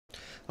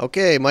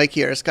Okay, Mike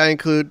here.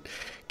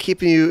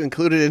 Keeping you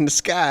included in the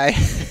sky,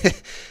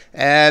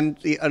 and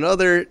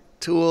another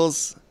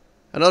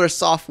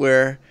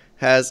software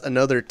has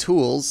another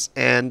tools,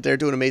 and they're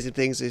doing amazing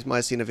things. You might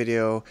have seen a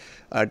video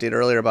I did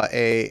earlier about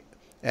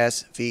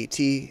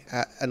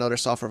ASVT, another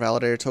software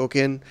validator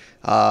token.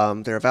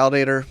 They're a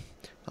validator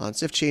on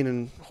Sifchain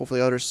and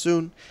hopefully others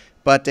soon.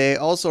 But they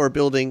also are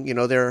building,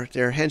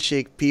 they're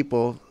Handshake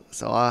people.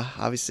 So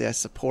obviously I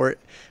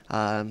support,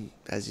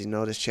 as you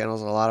know, this channel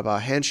is a lot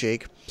about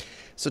Handshake.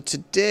 So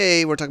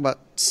today we're talking about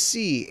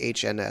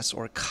cHNS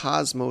or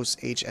Cosmos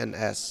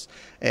HNS.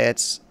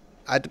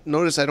 I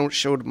notice I don't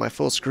show my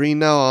full screen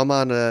now. I'm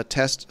on a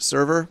test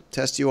server,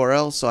 test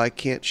URL, so I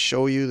can't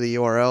show you the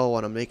URL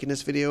when I'm making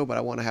this video, but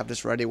I want to have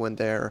this ready when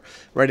they're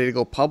ready to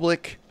go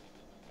public.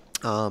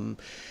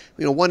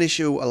 One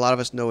issue a lot of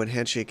us know in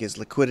Handshake is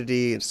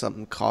liquidity, and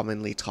something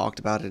commonly talked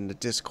about in the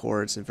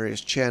Discords and various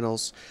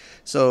channels.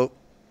 So,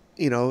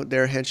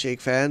 they're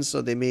Handshake fans,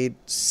 so they made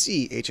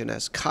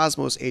cHNS,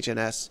 Cosmos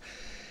HNS.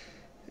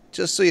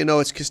 Just so you know,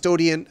 it's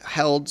custodian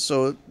held,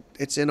 so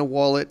it's in a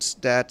wallet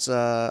that's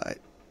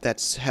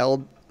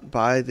held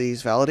by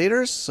these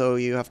validators, so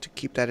you have to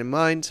keep that in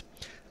mind.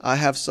 I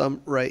have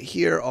some right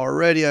here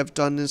already. I've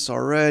done this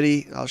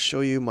already. I'll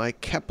show you my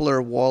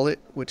Keplr wallet,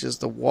 which is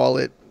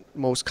the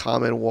most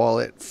common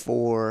wallet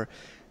for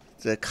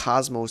the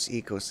Cosmos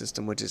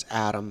ecosystem, which is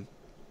Atom.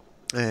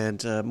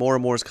 And more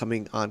and more is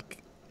coming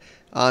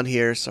on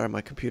here. Sorry,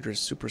 my computer is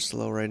super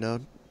slow right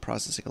now,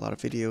 processing a lot of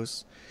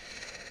videos.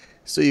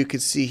 So you can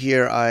see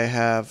here I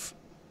have,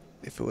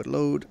 if it would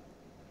load,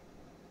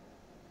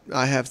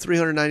 I have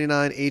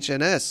 399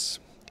 HNS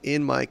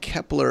in my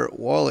Keplr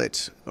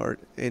wallet, or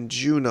in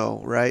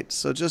Juno, right?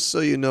 So just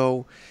so you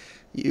know,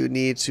 you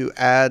need to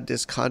add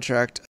this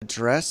contract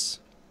address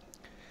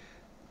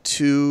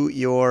to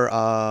your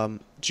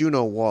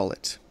Juno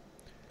wallet,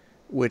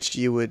 which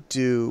you would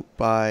do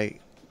by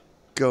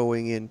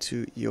going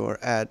into your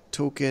add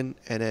token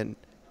and then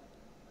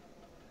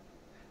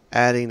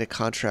adding the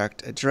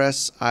contract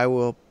address. I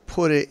will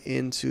put it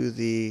into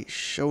the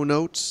show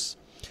notes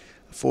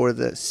for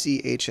the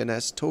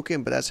cHNS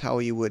token, but that's how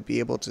you would be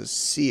able to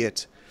see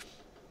it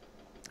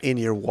in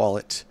your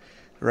wallet,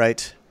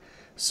 right?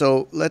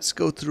 So let's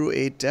go through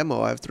a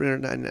demo. I have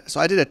 309. So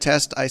I did a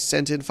test. I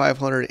sent in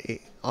 500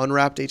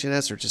 unwrapped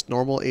HNS, or just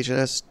normal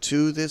HNS,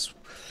 to this,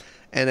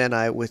 and then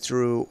I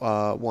withdrew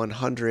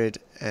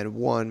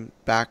 101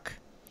 back.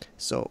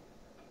 So,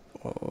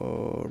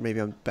 or maybe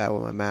I'm bad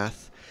with my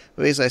math.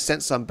 But basically, I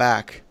sent some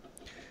back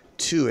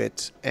to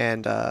it,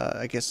 and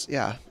I guess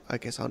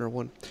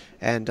 101,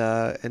 and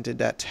did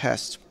that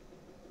test.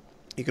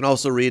 You can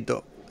also read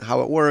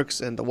how it works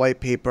and the white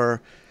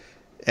paper,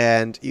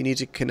 and you need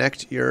to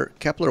connect your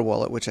Keplr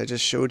wallet, which I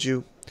just showed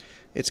you.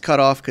 It's cut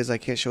off because I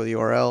can't show the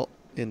URL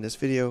in this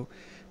video,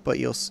 but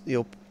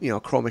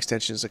Chrome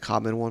extension is a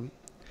common one.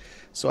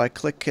 So I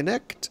click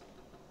connect,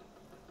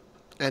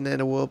 and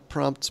then it will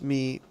prompt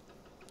me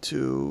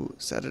to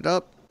set it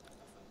up.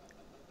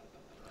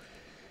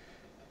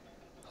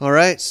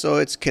 Alright, so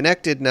it's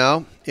connected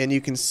now, and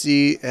you can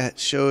see it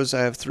shows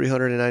I have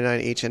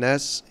 399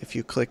 HNS. If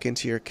you click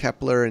into your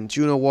Keplr and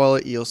Juno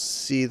wallet, you'll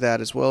see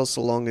that as well,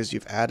 so long as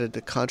you've added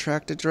the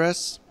contract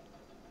address.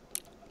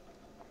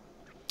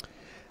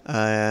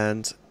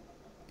 And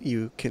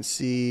you can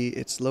see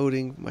it's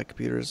loading. My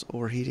computer is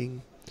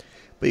overheating.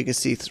 But you can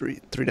see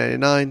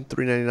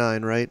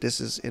 399, right? This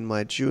is in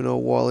my Juno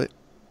wallet.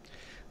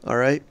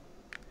 Alright,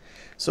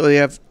 so you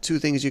have two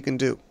things you can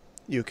do.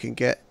 You can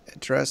get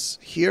address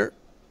here,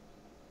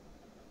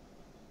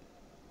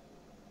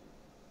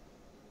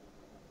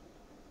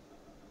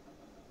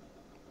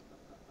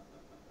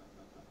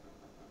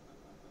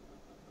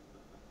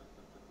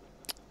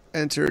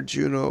 enter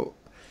Juno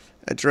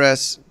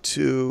address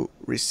to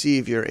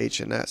receive your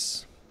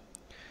HNS.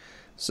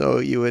 So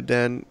you would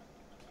then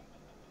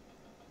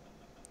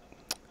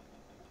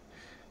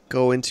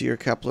go into your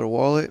Keplr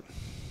wallet,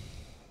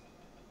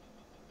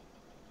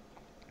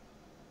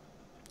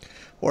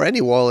 or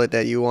any wallet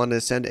that you want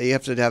to send. You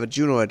have to have a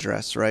Juno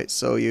address, right?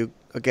 So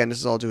again, this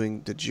is all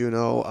doing the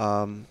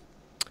Juno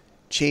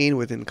chain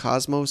within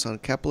Cosmos on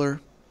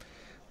Keplr,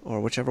 or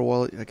whichever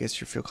wallet I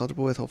guess you feel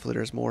comfortable with. Hopefully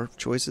there's more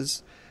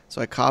choices.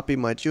 So I copy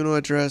my Juno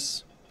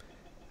address,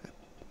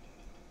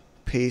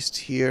 paste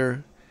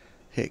here,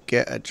 hit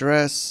get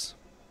address,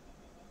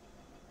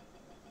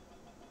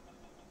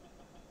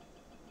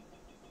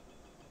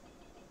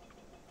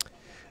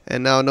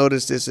 and now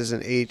notice this is an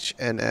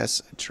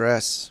HNS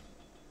address.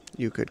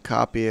 You could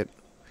copy it.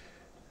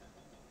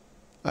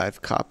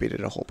 I've copied it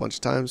a whole bunch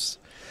of times.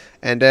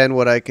 And then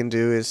what I can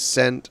do is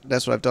send.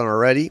 That's what I've done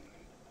already.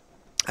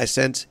 I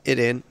sent it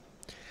in,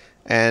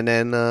 and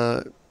then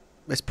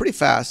it's pretty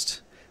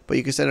fast. But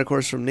you can send it, of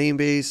course, from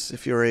Namebase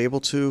if you're able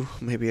to.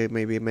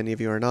 Maybe many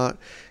of you are not.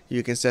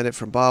 You can send it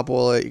from Bob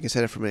Wallet. You can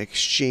send it from an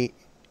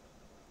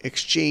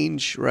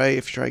exchange, right?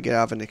 If you try to get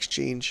out of an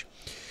exchange,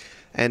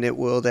 and it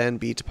will then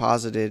be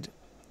deposited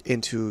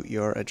into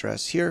your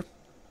address here.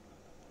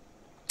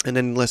 And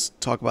then let's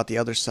talk about the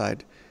other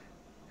side.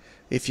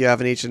 If you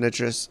have an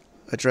HNS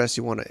address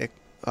you want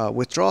to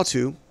withdraw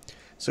to.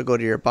 So go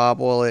to your Bob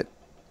wallet,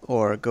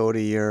 or go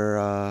to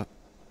your,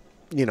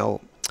 you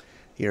know,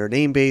 your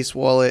Namebase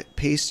wallet,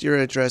 paste your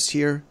address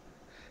here,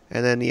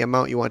 and then the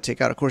amount you want to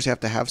take out. Of course, you have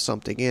to have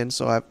something in,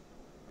 so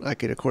I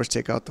could, of course,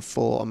 take out the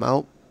full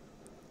amount,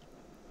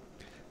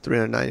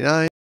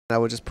 $399. I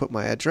would just put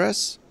my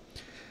address,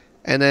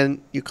 and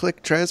then you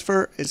click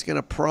transfer. It's going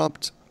to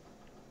prompt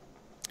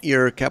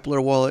your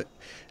Keplr wallet.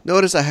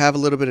 Notice I have a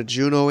little bit of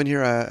Juno in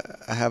here.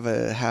 I have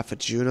a half a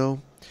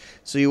Juno.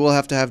 So you will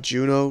have to have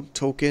Juno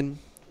token,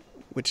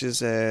 which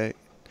is a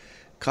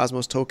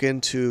Cosmos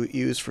token to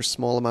use for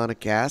small amount of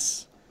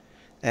gas.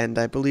 And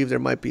I believe there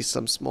might be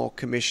some small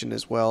commission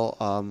as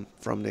well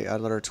from the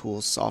other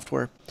tools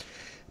software.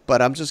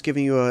 But I'm just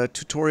giving you a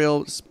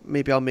tutorial.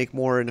 Maybe I'll make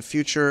more in the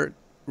future.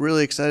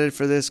 Really excited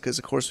for this because,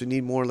 of course, we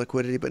need more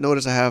liquidity. But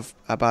notice I have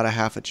about a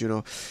half a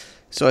Juno.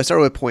 So I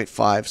started with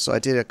 0.5. So I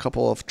did a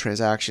couple of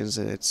transactions,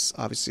 and it's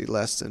obviously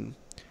less than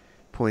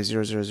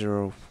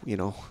 0.000, you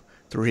know,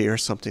 3 or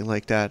something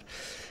like that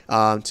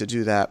to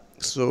do that.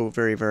 So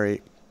very,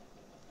 very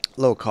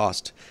low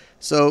cost.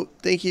 So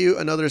thank you.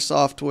 Another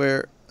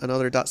software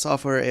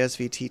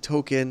ASVT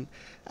token.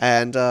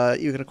 And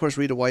you can, of course,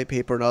 read the white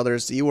paper and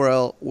others. The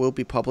URL will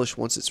be published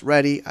once it's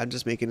ready. I'm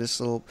just making this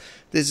little...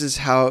 This is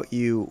how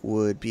you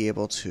would be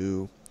able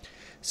to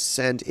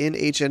send in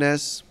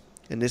HNS.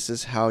 And this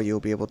is how you'll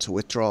be able to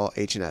withdraw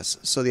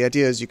HNS. So the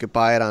idea is you could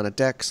buy it on a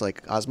DEX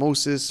like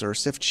Osmosis or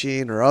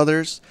Sifchain or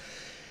others.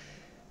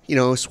 You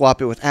know,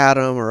 swap it with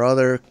Atom or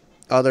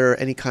other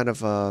any kind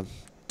of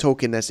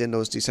token that's in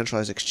those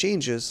decentralized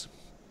exchanges.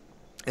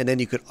 And then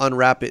you could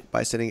unwrap it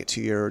by sending it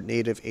to your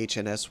native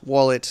HNS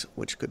wallet,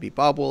 which could be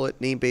Bob wallet,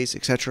 Namebase,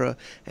 etc.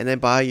 And then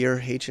buy your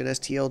HNS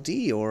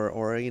TLD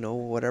or you know,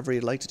 whatever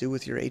you'd like to do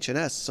with your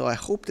HNS. So I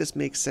hope this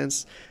makes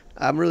sense.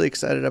 I'm really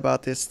excited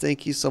about this.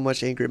 Thank you so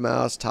much, Angry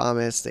Mouse,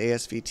 Thomas, the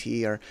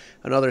ASVT, or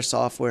another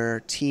software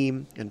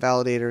team and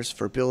validators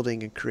for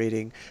building and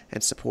creating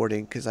and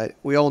supporting, because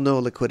we all know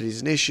liquidity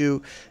is an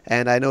issue,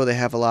 and I know they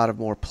have a lot of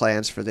more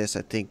plans for this.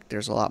 I think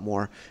there's a lot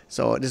more.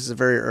 So this is a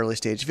very early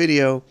stage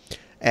video.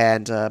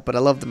 And but I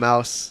love the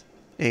mouse,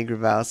 Angry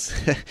Mouse.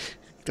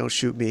 Don't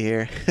shoot me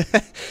here.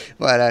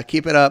 But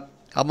keep it up.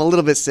 I'm a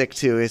little bit sick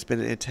too. It's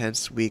been an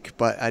intense week,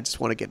 but I just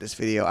want to get this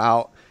video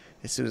out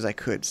as soon as I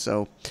could.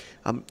 So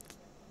I'm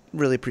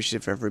really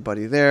appreciative for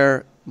everybody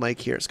there. Mike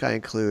here at Sky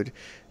Include,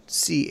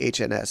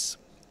 cHNS,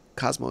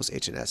 Cosmos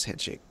HNS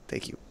Handshake.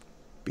 Thank you.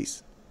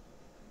 Peace.